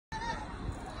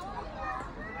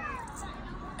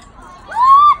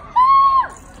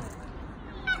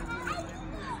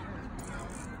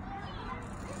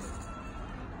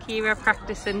Kira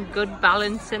practicing good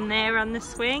balance in there on the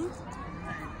swing.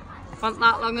 Wasn't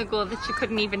that long ago that you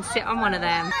couldn't even sit on one of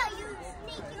them.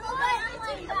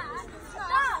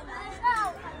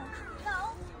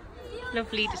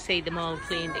 Lovely to see them all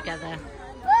playing together.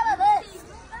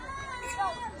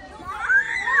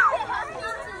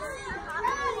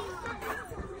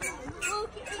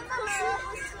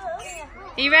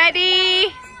 You ready?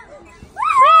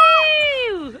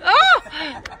 Woo! Oh!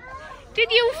 Did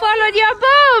you fall on your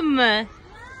bum?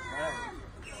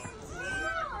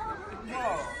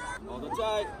 Hold it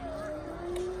tight.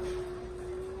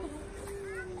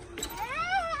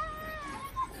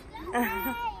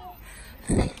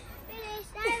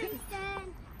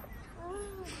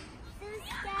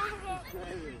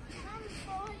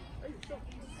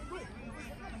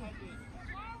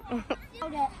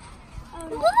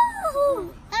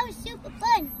 Woo! That was super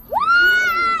fun.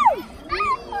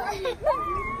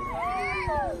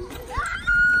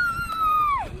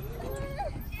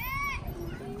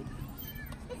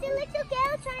 It's a little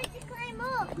girl trying to climb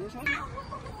up.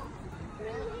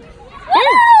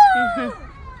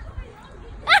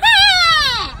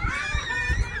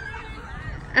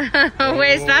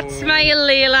 Where's that smile,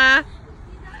 Leila?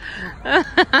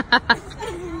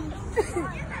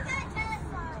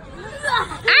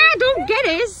 Ah, don't get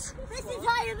us. This is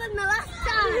higher than the last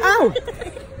time. Oh.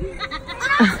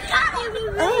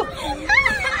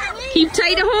 Keep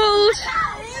tight a hold.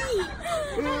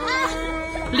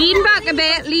 Lean back a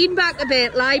bit, lean back a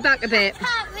bit, lie back a bit.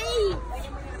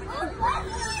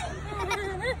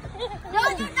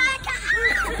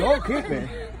 Don't kick me.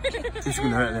 This is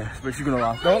going to hurt me, but she's going to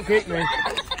laugh. Don't kick me.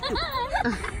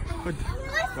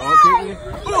 Don't kick me.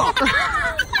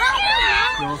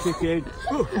 No kicking.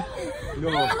 No,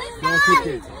 no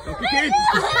kicking. No kicking.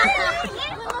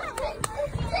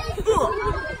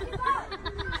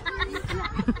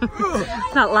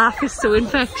 That laugh is so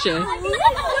infectious.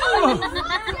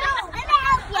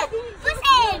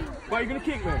 Why are you going to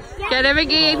kick me? Get him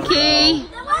again, Key.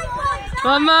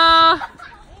 One more.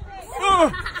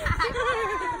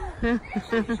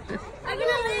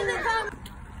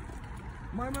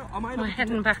 We're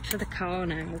heading back to the car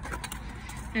now,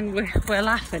 and we're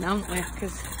laughing, aren't we?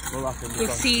 Because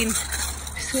we've seen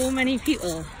so many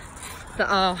people that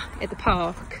are at the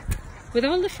park with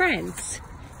all the friends,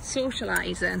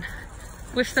 socialising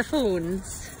with their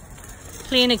phones,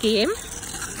 playing a game.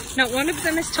 Not one of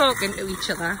them is talking to each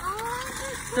other.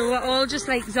 So we're all just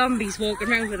like zombies walking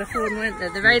around with a phone, weren't they?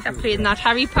 They're either playing that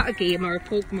Harry Potter game or a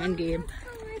Pokemon game.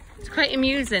 It's quite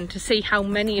amusing to see how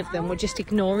many of them were just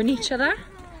ignoring each other.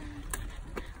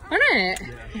 Isn't it?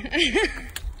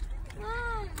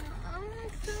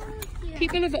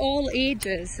 People of all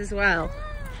ages as well.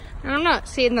 And I'm not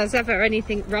saying there's ever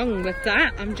anything wrong with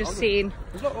that. I'm just saying,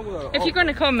 if you're going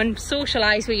to come and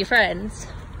socialise with your friends,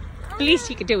 the least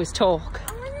you could do is talk.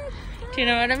 Do you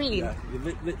know what I mean? Yeah,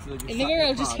 and they were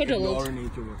all just huddled.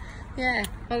 Yeah,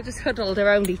 all just huddled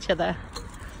around each other.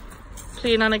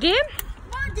 Playing on a game.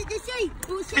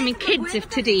 I mean, kids of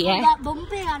today, yeah?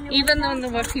 Even though there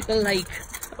were people like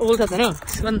older than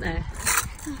us, weren't there? I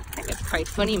think it's quite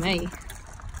funny, mate.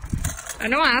 I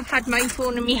know I've had my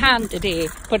phone in my hand today,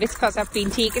 but it's because I've been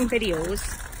taking videos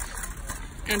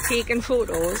and taking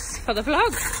photos for the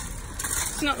vlog.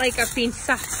 It's not like I've been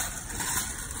sat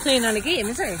playing on a game,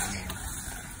 is it?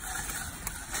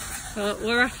 Well,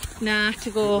 we're off now to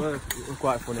go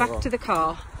back to the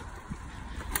car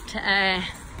to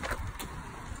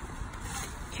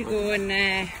go and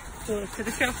go to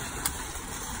the shop.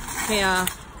 Yeah.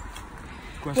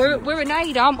 We're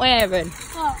annoyed, aren't we, Aaron?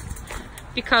 What?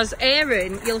 Because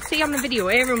Aaron, you'll see on the video,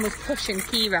 Aaron was pushing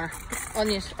Kira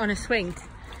on a swing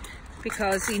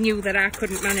because he knew that I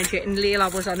couldn't manage it and Leila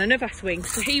was on another swing,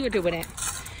 so he were doing it.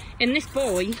 And this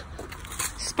boy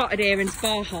spotted Aaron's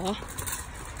BAHA,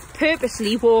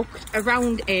 purposely walked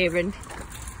around Aaron,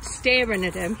 staring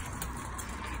at him,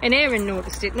 and Aaron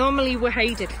noticed it. Normally we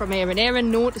hide it from Aaron.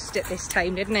 Aaron noticed it this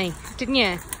time, didn't he? Didn't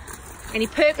you? And he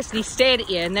purposely stared at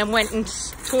you and then went and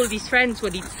told his friends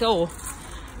what he saw.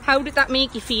 How did that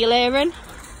make you feel, Aaron?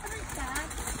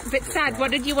 A bit sad. What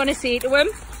did you want to say to him?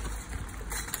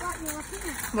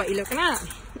 What are you looking at?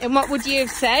 And what would you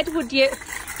have said? Would you,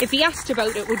 if he asked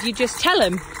about it, would you just tell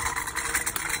him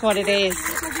what it is?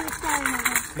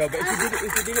 No, but if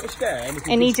you did it a stare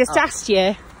and he just asked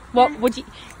you, what would you?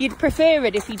 You'd prefer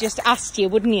it if he just asked you,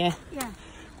 wouldn't you? Yeah.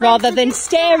 Rather than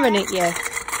staring at you,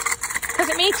 because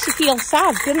it makes you feel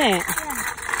sad, doesn't it? Yeah.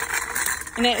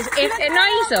 And it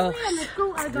annoys us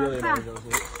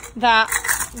that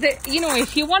you know,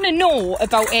 if you want to know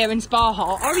about Aaron's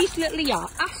BAHA or his little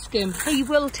yacht, ask him. He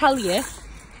will tell you,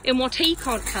 and what he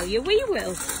can't tell you, we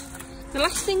will. The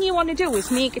last thing you want to do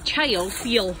is make a child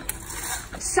feel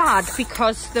sad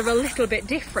because they're a little bit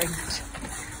different.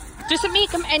 Doesn't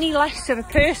make them any less of a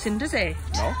person, does it?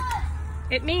 No.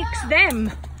 It makes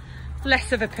them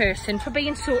less of a person for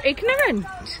being so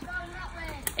ignorant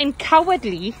and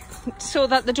cowardly, so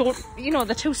that they don't, you know,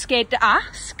 they're too scared to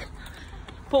ask.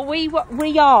 But we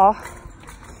are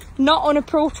not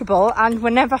unapproachable, and we're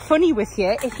never funny with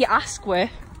you if you ask what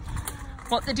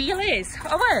the deal is,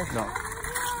 are we? No.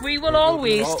 We will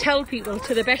always tell people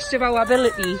to the best of our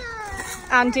ability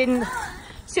and in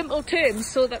simple terms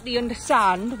so that they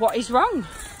understand what is wrong.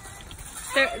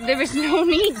 There is no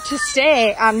need to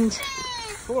stay and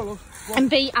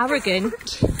be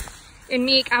arrogant and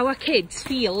make our kids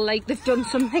feel like they've done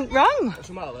something wrong. What's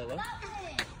the matter, Layla?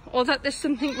 Or that there's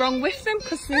something wrong with them,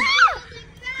 because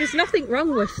there's nothing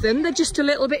wrong with them, they're just a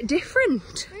little bit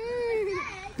different.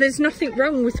 There's nothing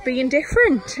wrong with being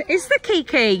different, is there,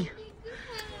 Kiki?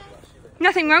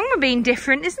 Nothing wrong with being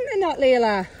different, isn't there, not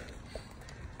Layla?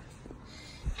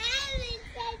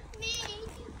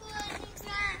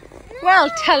 Well,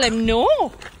 tell him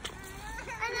no.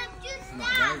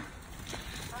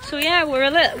 So yeah, we're a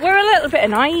little bit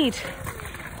annoyed.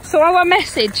 So our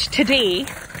message today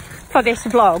for this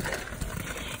vlog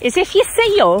is, if you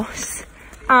see us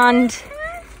and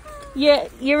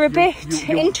you're a bit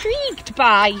intrigued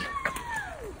by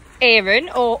Aaron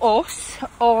or us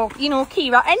or, you know,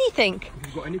 Kira, anything,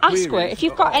 ask her. If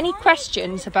you've got any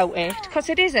questions about it, because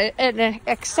it is an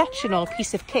exceptional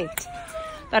piece of kit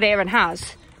that Aaron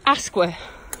has, ask her,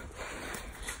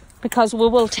 because we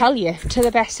will tell you to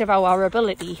the best of our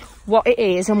ability what it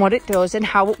is and what it does and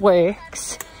how it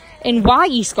works and why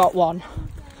he's got one.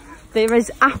 There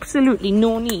is absolutely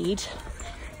no need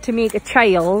to make a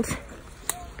child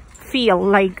feel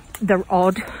like they're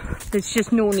odd. There's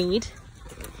just no need.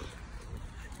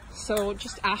 So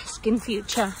just ask in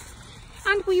future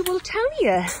and we will tell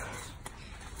you.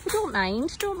 We don't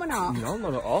mind, don't we not? No,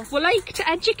 not at all. We like to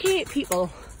educate people.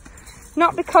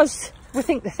 Not because we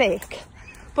think they're fake,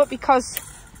 but because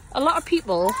a lot of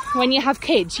people, when you have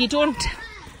kids, you don't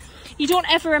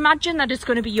ever imagine that it's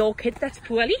going to be your kid that's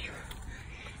poorly.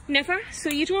 Never. So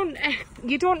you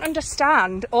don't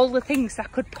understand all the things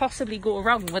that could possibly go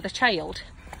wrong with a child.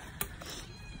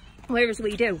 Whereas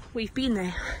we do. We've been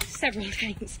there several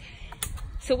times.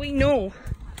 So we know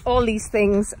all these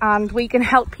things and we can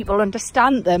help people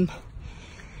understand them.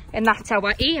 And that's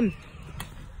our aim.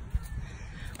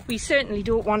 We certainly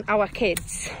don't want our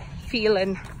kids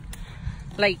feeling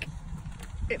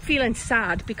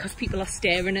sad because people are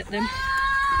staring at them.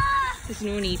 There's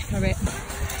no need for it.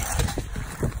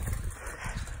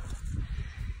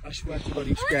 I swear to God,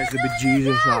 he scares the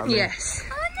bejesus out of me. Yes.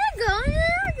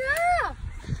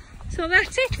 So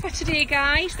that's it for today,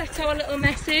 guys. That's our little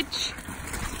message.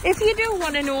 If you do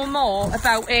want to know more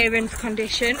about Aaron's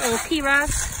condition or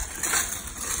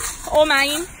Kira's or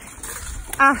mine,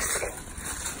 ask.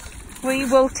 We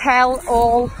will tell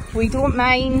all. We don't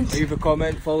mind. Leave a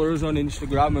comment, follow us on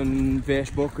Instagram and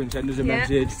Facebook and send us a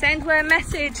message. Send her a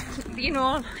message, you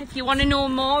know, if you want to know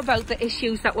more about the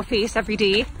issues that we face every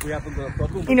day. We haven't got a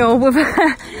problem. You know,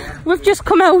 we've just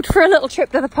come out for a little trip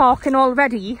to the park and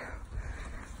already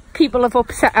people have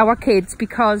upset our kids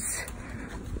because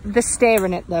they're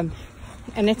staring at them.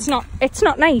 And it's not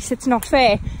nice, it's not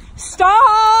fair.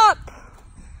 Stop!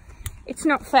 It's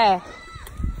not fair.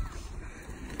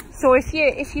 So if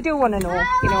you do want to know,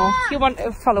 you know, if you want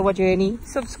to follow our journey,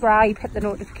 subscribe, hit the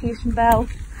notification bell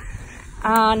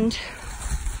and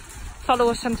follow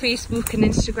us on Facebook and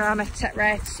Instagram,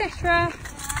 etc, etc.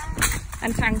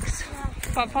 And thanks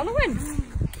for following.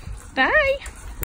 Bye.